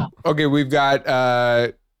 Okay, we've got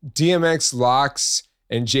DMX Locks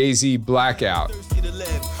and Jay-Z Blackout.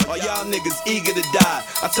 Are y'all niggas eager to die?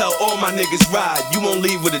 I tell all my niggas ride. You won't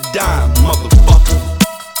leave with a dime, motherfucker.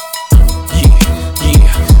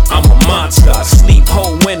 Yeah, I'm a monster. I sleep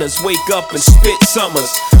whole winters, wake up and spit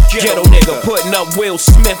summers. Ghetto nigga putting up Will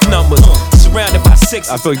Smith numbers. Surrounded by six.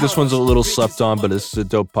 I feel like this one's a little slept on, but it's a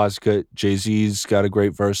dope posse cut. Jay-Z's got a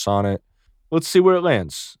great verse on it. Let's see where it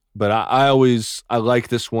lands. But I like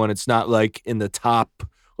this one. It's not like in the top,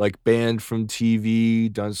 like banned from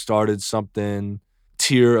TV, done started something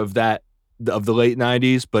tier of the late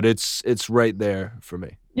 90s, but it's right there for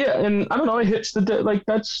me. Yeah, and I don't know, it hits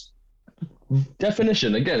that's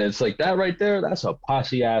definition. Again, it's like that right there, that's a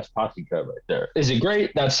posse cut right there. Is it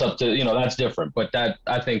great? That's up to, that's different, but that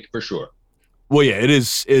I think for sure. Well, yeah, it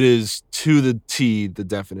is to the T the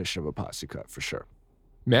definition of a posse cut for sure.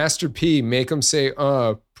 Master P, Make 'em Say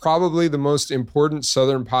probably the most important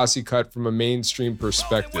Southern posse cut from a mainstream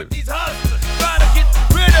perspective. Trying to get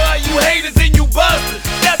rid of you haters and you busters.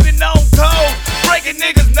 Stepping on toes, breaking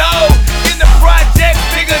niggas' nose. In the project,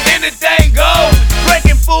 bigger than anything goes.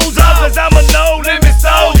 Breaking fools up cause I'm a no-limit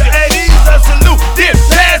soldier. Hey, these a salute, then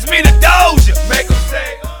pass me the doja. Make 'em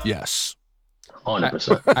say Yes.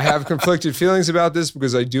 100%. I have conflicted feelings about this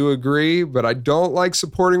because I do agree, but I don't like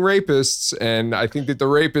supporting rapists, and I think that the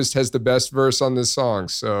rapist has the best verse on this song.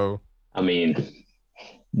 So, I mean,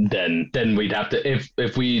 then we'd have to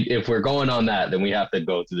if we're going on that, then we have to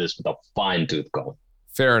go through this with a fine-tooth comb.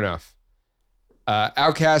 Fair enough.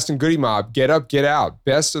 Outkast and Goody Mob, Get Up, Get Out.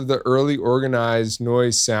 Best of the early organized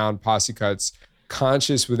noise sound posse cuts,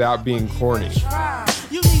 conscious without being corny.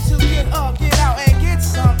 You need to get up, get out, and get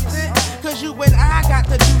something. Cause you and I got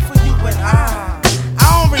to do for you and I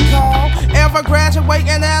don't recall ever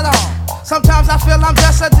graduating at all. Sometimes I feel I'm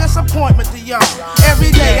just a disappointment to y'all.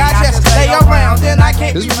 Every day I just lay around, then I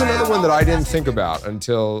can't. This was another one that I didn't think about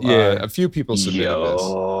until a few people submitted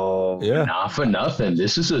this. Yeah. Not for nothing.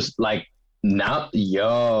 This is just like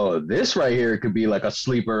this right here could be like a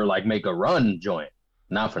sleeper, like make a run joint.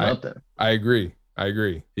 Not for nothing. I agree.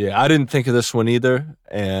 Yeah, I didn't think of this one either,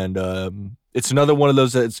 and it's another one of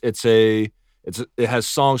those that it has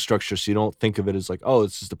song structure, so you don't think of it as like, oh,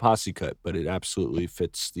 this is the posse cut, but it absolutely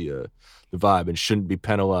fits the vibe and shouldn't be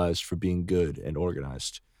penalized for being good and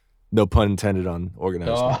organized. No pun intended on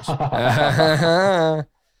organized.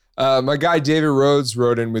 My guy David Rhodes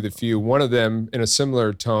wrote in with a few. One of them, in a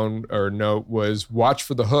similar tone or note, was "Watch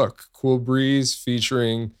for the Hook." Cool Breeze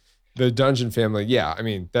featuring the Dungeon Family. Yeah, I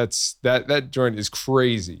mean that joint is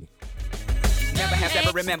crazy. Never have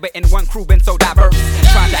ever remember in one crew been so diverse.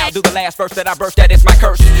 Trying to outdo the last verse that I burst, that is my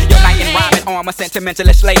curse. Your knight in rhyming armor,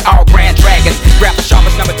 sentimentalist, lay all grand dragons. Grab the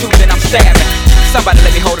sharpest number 2, then I'm stabbing. Somebody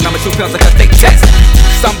let me hold a number 2 pencil cause they test.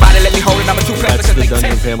 Somebody let me hold a number 2 pencil cause they test. That's the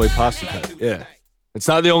Dungeon Family posse cut. Yeah. It's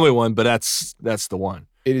not the only one, but that's the one.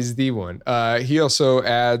 It is the one. He also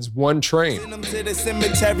adds One Train. To the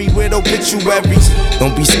cemetery with obituaries.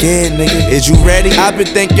 Don't be scared, nigga. Is you ready? I've been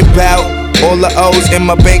thinking about all the O's in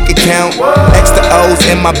my bank account. Extra O's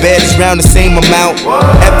in my bed is round the same amount.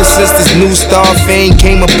 Ever since this new star fame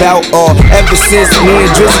came about, or ever since me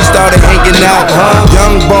and Drizzy started hanging out,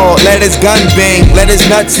 Young ball, let his gun bang, let his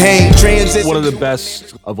nuts hang. One of the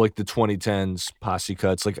best of like the 2010s posse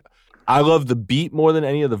cuts. Like, I love the beat more than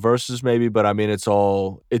any of the verses, maybe, but I mean, it's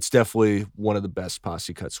definitely one of the best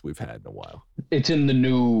posse cuts we've had in a while. It's in the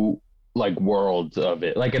new like world of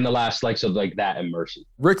it, like in the last like of like that immersion.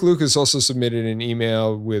 Rick Lucas also submitted an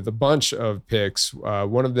email with a bunch of picks.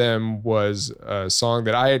 One of them was a song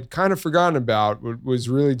that I had kind of forgotten about, was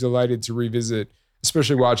really delighted to revisit,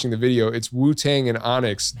 especially watching the video. It's Wu-Tang and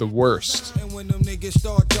Onyx, The Worst. And when them niggas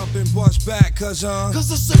start jumping, bust back, cause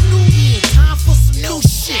it's a new year, time for some new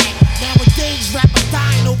shit. Nowadays, rappers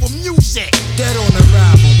dying over music. Dead on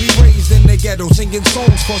arrival, we raised in the ghetto, singing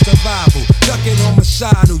songs for survival. Ducking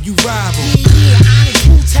homicidal, you rival. Yeah, Onyx,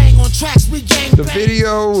 Wu-Tang on tracks, we gang The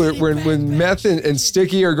video when Meth and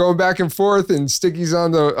Sticky are going back and forth, and Sticky's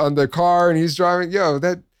on the car and he's driving.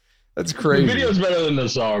 That's That's crazy. The video's better than the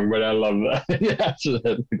song, but I love that. Yeah, so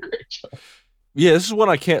that's a great job. Yeah, this is one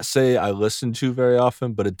I can't say I listen to very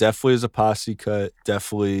often, but it definitely is a Posse cut.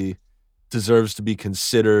 Definitely deserves to be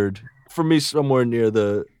considered. For me, somewhere near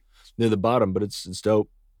the bottom, but it's dope.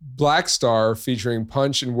 Black Star featuring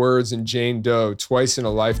Punch and Words and Jane Doe, Twice in a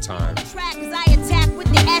Lifetime.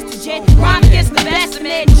 Rhyme gets the best of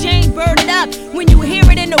me. Jane burn it up. When you hear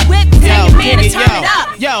it in the whip, tell your man to turn it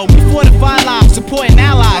up. Yo, before the five lives, supporting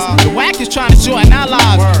allies. The whack is trying to shorten our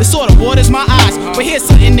lives. It sort of waters my eyes. But here's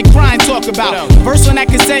something the grind talk about. The verse on that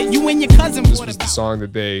cassette, you and your cousin. This was the song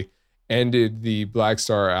that they ended the Black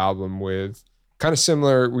Star album with. Kind of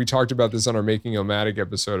similar. We talked about this on our Making Illmatic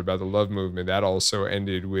episode about the Love Movement. That also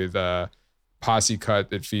ended with a Posse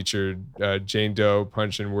cut that featured Jane Doe,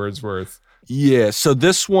 Punch, and Wordsworth. Yeah, so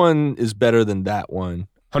this one is better than that one.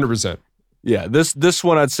 100%. Yeah, this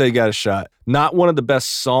one I'd say got a shot. Not one of the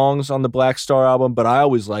best songs on the Black Star album, but I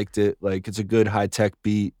always liked it. Like, it's a good high-tech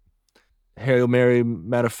beat. Hail Mary,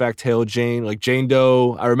 matter of fact, Hail Jane. Like, Jane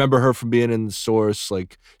Doe, I remember her from being in The Source.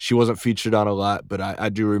 Like, she wasn't featured on a lot, but I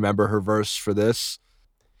do remember her verse for this.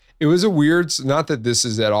 It was a weird, not that this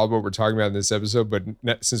is at all what we're talking about in this episode, but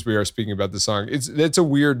since we are speaking about the song, it's a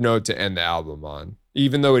weird note to end the album on,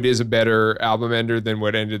 even though it is a better album ender than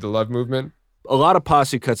what ended the Love Movement. A lot of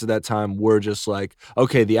Posse cuts at that time were just like,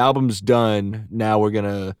 okay, the album's done. Now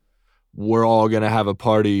we're all gonna have a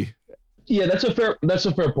party. Yeah, that's a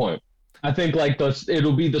fair point. I think like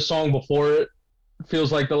it'll be the song before it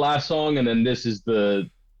feels like the last song, and then this is the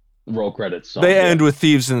roll credits song. They end with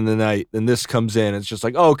Thieves in the Night, and this comes in. It's just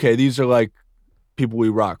like, oh, okay, these are like people we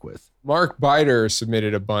rock with. Mark Bider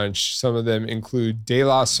submitted a bunch. Some of them include De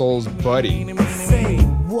La Soul's Buddy.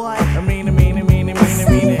 What?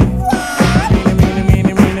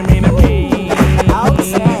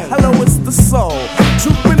 Hello, it's the soul.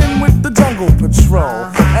 Trooping in with the Jungle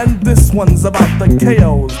Patrol. And this one's about the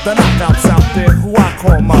KOs, the knockouts out there who I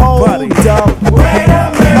call my buddy. Hold up, wait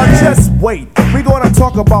a minute. Now just wait. We're going to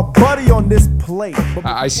talk about Buddy on this plate.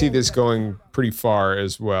 I see this going pretty far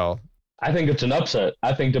as well. I think it's an upset.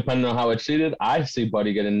 I think depending on how it's seated, I see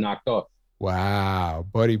Buddy getting knocked off. Wow.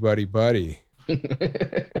 Buddy.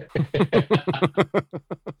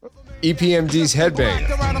 EPMD's Headbang.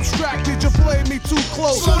 I'm strapped, did you play me too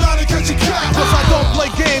close? Slow down and catch a cat. Cause I don't play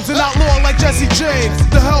games and outlaw like Jesse James.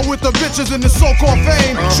 The hell with the bitches and the so-called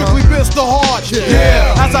fame. Strictly biz the heart.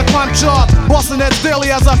 Yeah. As I climb chart, busting that daily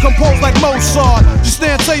as I compose like Mozart. Just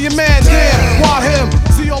stand, say your man, damn. Why him?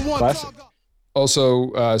 CO1. Classic.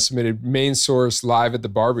 Also submitted Main Source Live at the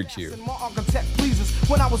Barbecue. My architect pleases.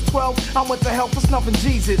 When I was 12, I went to hell for snuffing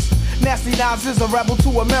Jesus. Nasty Knives is a rebel to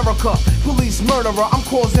America. Police murderer, I'm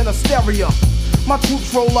causing hysteria. My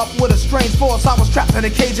troops roll up with a strange force. I was trapped in a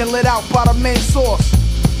cage and lit out by the main source.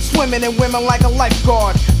 Swimming in women like a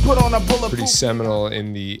lifeguard. Put on a bulletproof. Pretty seminal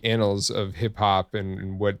in the annals of hip hop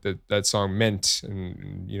and what that song meant.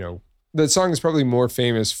 And, you know, that song is probably more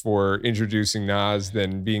famous for introducing Nas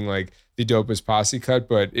than being like the dopest Posse cut,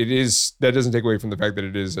 but that doesn't take away from the fact that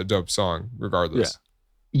it is a dope song regardless.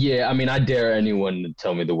 Yeah, I mean, I dare anyone to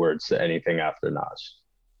tell me the words to anything after Nas.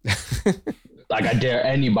 Like, I dare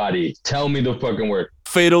anybody, tell me the fucking word.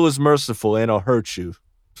 Fatal is merciful and I'll hurt you.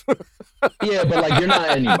 Yeah, but like, you're not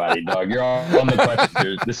anybody, dog. You're on the question,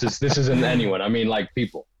 dude. This isn't anyone. I mean, like,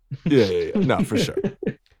 people. Yeah. No, for sure.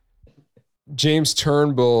 James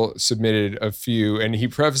Turnbull submitted a few, and he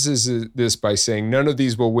prefaces this by saying none of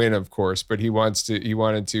these will win, of course, but he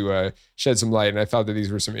wanted to shed some light, and I thought that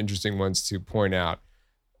these were some interesting ones to point out.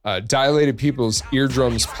 Dilated People's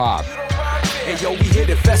Eardrums Pop. Hey yo, we hit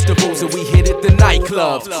it festivals and we hit it the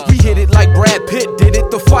nightclubs. We hit it like Brad Pitt did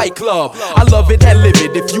it the Fight Club. I love it and live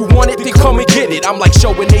it. If you want it, then come and get it. I'm like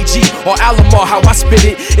showing AG or Alomar how I spit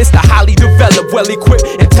it. It's the highly developed, well-equipped,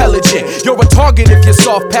 intelligent. You're a target if you're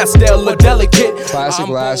soft, pastel, or delicate. Classic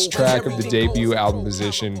last track of the debut album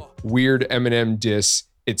position, Weird Eminem Diss,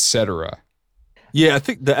 etc. Yeah, I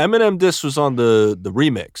think the Eminem diss was on the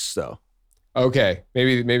remix, though. Okay,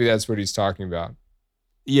 maybe that's what he's talking about.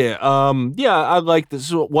 Yeah, I like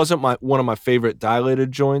this. It wasn't one of my favorite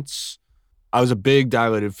Dilated joints. I was a big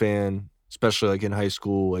Dilated fan, especially like in high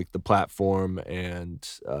school, like the Platform and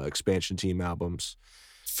Expansion Team albums.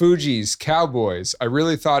 Fugees, Cowboys. I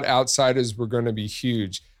really thought Outsiders were going to be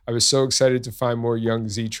huge. I was so excited to find more Young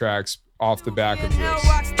Z tracks off the back of this.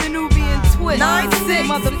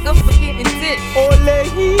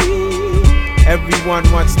 Everyone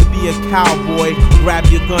wants to be a cowboy. Grab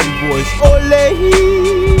your gun, boys. Ole!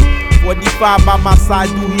 45 by my side,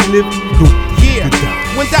 do he live? Yeah.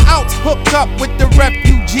 When the outs hook up with the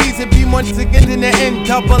refugees, it be once again in the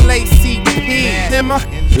NAACP.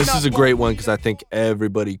 This is a great one because I think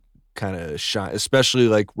everybody kind of shine, especially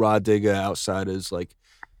like Rod Digga, Outsiders, like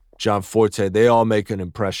John Forte. They all make an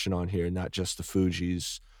impression on here, not just the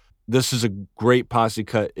Fugees. This is a great posse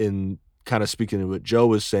cut in kind of speaking to what Joe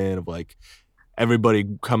was saying of like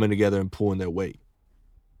everybody coming together and pulling their weight.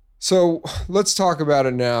 So let's talk about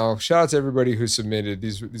it now. Shout out to everybody who submitted.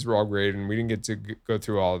 These were all great, and we didn't get to go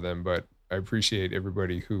through all of them, but I appreciate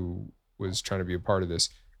everybody who was trying to be a part of this.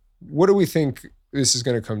 What do we think this is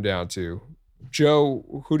going to come down to?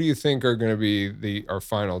 Joe, who do you think are going to be our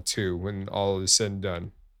final two when all is said and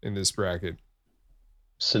done in this bracket?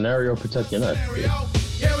 Scenario, protect your nut. Here we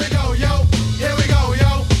go, yo. Here we go,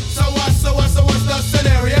 yo. So what's the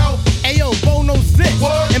scenario? Ayo, Bo knows this,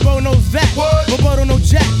 and Bo knows that, but Bo don't know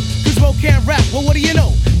jack, cause Bo can't rap. Well, what do you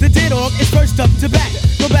know? The D-Dog is first up to back.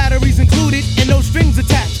 No batteries included and no strings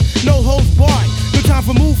attached. No holds barred, no time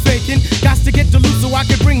for move faking. Gots to get the loot so I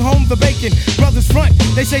can bring home the bacon. Brothers front,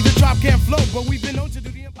 they say the drop can't flow, but we've been known to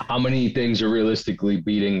do the... How many things are realistically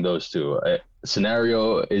beating those two?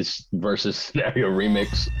 Scenario is versus Scenario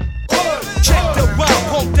remix. Check the round,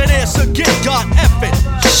 pump that ass again, God effing.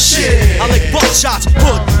 Shit, I like buck shots,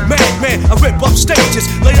 hood, madman, I rip up stages,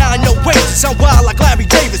 lay down your wages, I'm wild like Larry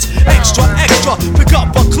Davis. Extra, pick up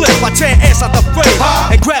a clip, I tear ass out the frame,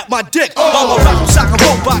 and grab my dick. I'm a rap sock, a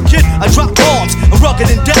robot kid, I drop bombs, I'm rugged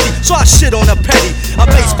and deadly, so I shit on a petty. I'm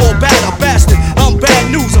baseball bat, a bastard, I'm bad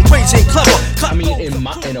news, I'm crazy and clever. I mean,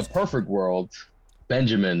 in a perfect world,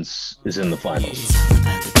 Benjamin's is in the finals.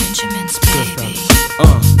 Benjamin's baby.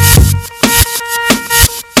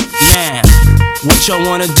 Now, what y'all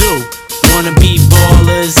wanna do? Wanna be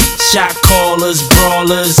ballers, shot callers,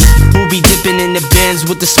 brawlers, who be dipping in the bins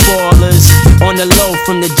with the spoilers, on the low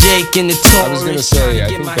from the Jake and the Taurus. I was gonna say, I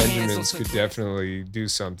think Benjamin's could definitely do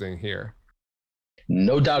something here.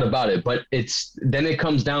 No doubt about it, but it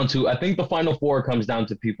comes down to, I think the final four comes down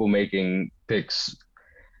to people making picks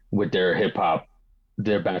with their hip hop,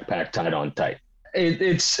 their backpack tied on tight.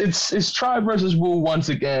 It's Tribe versus Wu once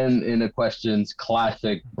again in a questions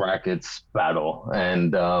classic brackets battle,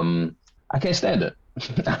 and I can't stand it.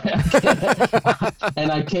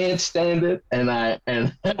 And I can't stand it,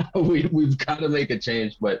 and we've got to make a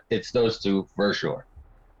change, but it's those two for sure.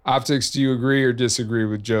 Optics, do you agree or disagree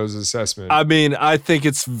with Joe's assessment? I mean, I think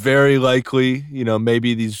it's very likely,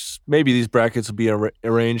 maybe these brackets will be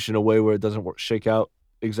arranged in a way where it doesn't shake out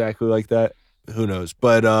exactly like that. Who knows?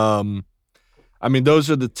 But I mean, those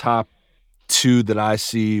are the top two that I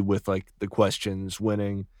see with like the questions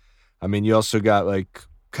winning. I mean, you also got like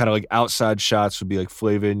kind of like outside shots would be like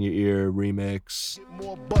Flavor in Your Ear remix.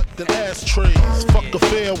 More butt than ashtrays. Fuck a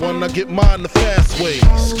fair one, I get mine the fast way.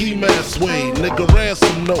 Ski mask way, nigga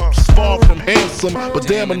ransom notes. Far from handsome, but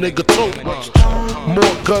damn a nigga tote.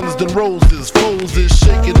 More guns than roses, foes is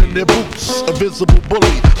shaking in their boots. A visible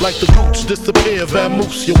bully, like the gooch, disappear,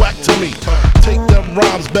 vamoose, you whack to me. Take them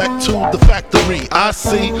rhymes back to the factory. I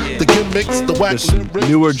see the gimmicks, the whack. There's some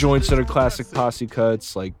newer joints that are classic posse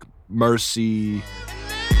cuts, like Mercy.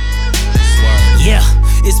 Yeah,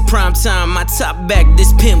 it's prime time, my top back,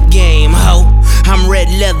 this pimp game, ho. I'm red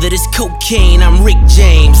leather, this cocaine, I'm Rick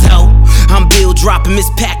James, ho. I'm Bill dropping, Miss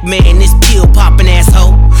Pac-Man, this pill popping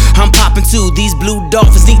asshole. I'm popping too, these blue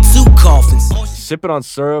dolphins need 2 coffins. Sipping on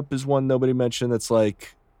Syrup is one nobody mentioned that's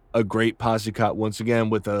like a great posse cut once again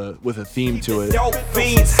with a theme to it. Dope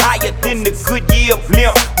fiends higher than the Goodyear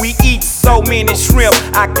blimp. We eat so many shrimp.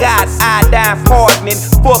 I got iodine hardening.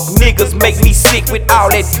 Fuck niggas make me sick with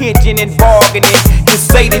all that tension and bargaining. You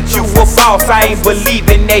say that you a boss, I ain't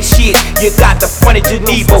believing that shit. You got the funny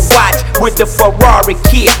Geneva watch with the Ferrari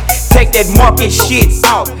kit. Take that monkey shit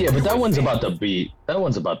out. Yeah, but that one's about the beat.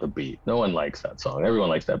 No one likes that song. Everyone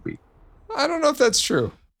likes that beat. I don't know if that's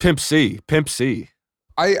true. Pimp C.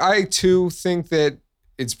 I too think that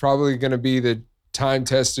it's probably going to be the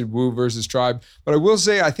time-tested Wu versus Tribe. But I will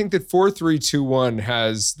say I think that 4-3-2-1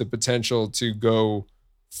 has the potential to go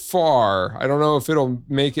far. I don't know if it'll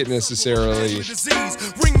make it necessarily.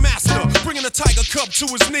 Ringmaster, bringing a tiger cub to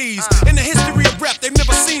his knees. In the history of rap, they've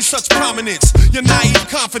never seen such prominence. Your naive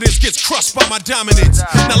confidence gets crushed by my dominance.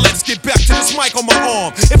 Now let's get back to this mic on my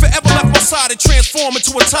arm. If it ever left my side, it transformed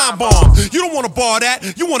into a time bomb. You don't want to bar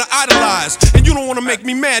that, you want to idolize. And you don't want to make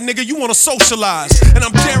me mad, nigga, you want to socialize. And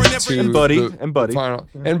I'm daring every... And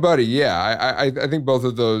Buddy, yeah. I think both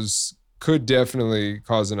of those could definitely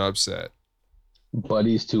cause an upset.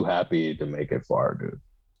 Buddy's too happy to make it far, dude.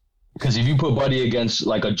 Because if you put Buddy against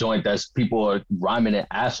like a joint that's people are rhyming their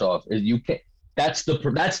ass off, you can't. That's the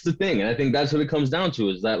thing, and I think that's what it comes down to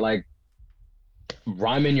is that like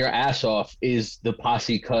rhyming your ass off is the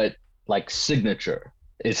posse cut like signature.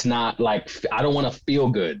 It's not like I don't want to feel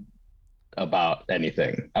good about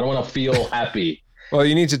anything. I don't want to feel happy. Well,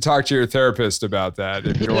 you need to talk to your therapist about that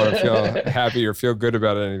if you don't want to feel happy or feel good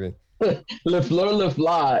about anything. Le Fleur Le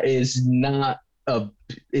Fla is not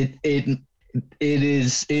it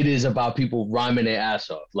is about people rhyming their ass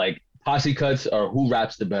off. Like posse cuts are who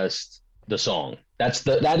raps the best, the song.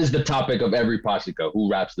 That is the topic of every posse cut, who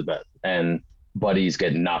raps the best. And Buddy's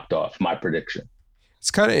getting knocked off, my prediction.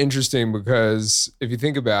 It's kind of interesting because if you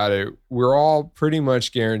think about it, we're all pretty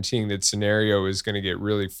much guaranteeing that Scenario is going to get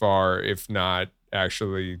really far, if not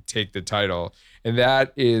actually take the title. And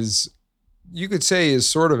that is, you could say, is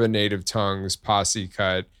sort of a Native Tongues posse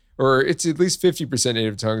cut, or it's at least 50%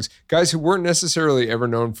 Native Tongues, guys who weren't necessarily ever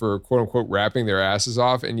known for quote unquote rapping their asses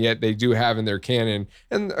off, and yet they do have in their canon.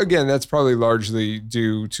 And again, that's probably largely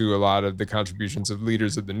due to a lot of the contributions of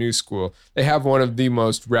leaders of the new school. They have one of the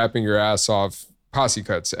most rapping your ass off posse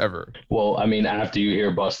cuts ever. Well, I mean, after you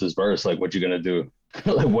hear Busta's verse, like, what you gonna do?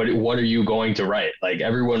 Like, what are you going to write? Like,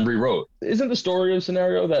 everyone rewrote. Isn't the story of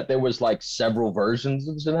Scenario that there was like several versions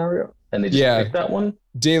of Scenario and they just picked that one?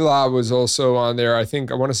 De La was also on there. I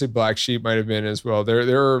want to say Black Sheep might have been as well.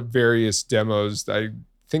 There are various demos. I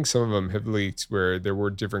think some of them have leaked where there were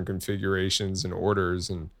different configurations and orders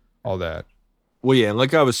and all that. Well, yeah, and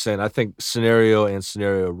like I was saying, I think Scenario and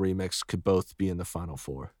Scenario Remix could both be in the Final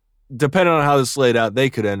Four. Depending on how this laid out, they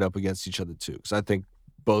could end up against each other too, because I think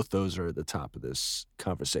both those are at the top of this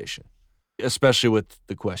conversation, especially with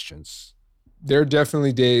the questions. There are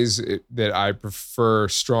definitely days that I prefer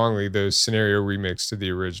strongly the Scenario remix to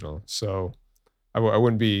the original. So I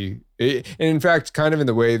wouldn't be... And in fact, kind of in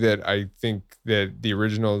the way that I think that the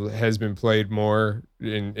original has been played more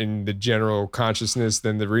in the general consciousness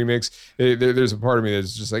than the remix. There's a part of me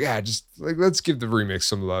that's just like, let's give the remix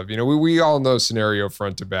some love. You know, we all know Scenario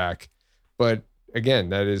front to back, but again,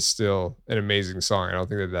 that is still an amazing song. I don't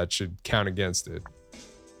think that should count against it.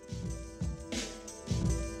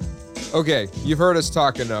 Okay, you've heard us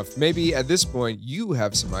talk enough. Maybe at this point, you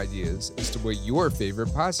have some ideas as to what your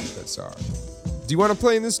favorite posse cuts are. Do you want to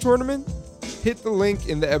play in this tournament? Hit the link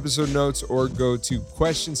in the episode notes or go to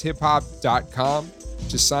questionshiphop.com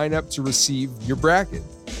to sign up to receive your bracket.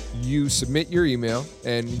 You submit your email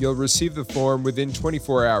and you'll receive the form within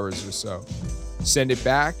 24 hours or so. Send it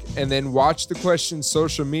back and then watch the questions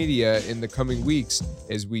social media in the coming weeks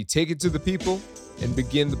as we take it to the people and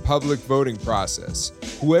begin the public voting process.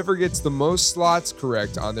 Whoever gets the most slots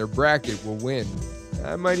correct on their bracket will win.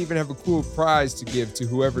 I might even have a cool prize to give to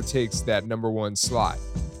whoever takes that number one slot.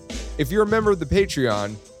 If you're a member of the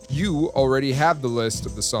Patreon, you already have the list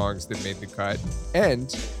of the songs that made the cut and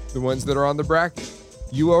the ones that are on the bracket.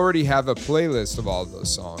 You already have a playlist of all of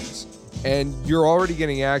those songs. And you're already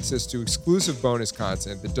getting access to exclusive bonus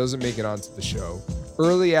content that doesn't make it onto the show,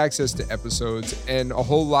 early access to episodes, and a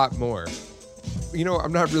whole lot more. You know,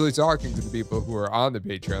 I'm not really talking to the people who are on the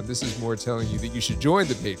Patreon. This is more telling you that you should join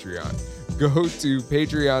the Patreon. Go to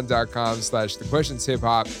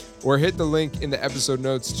patreon.com/thequestionshiphop or hit the link in the episode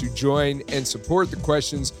notes to join and support the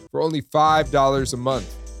questions for only $5 a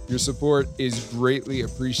month. Your support is greatly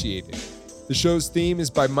appreciated. The show's theme is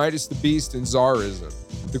by Midas the Beast and Zarism.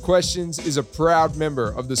 The Questions is a proud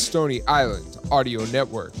member of the Stony Island Audio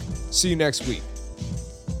Network. See you next week.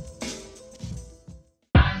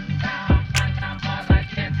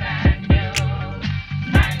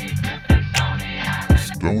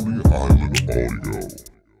 Stony Island Audio.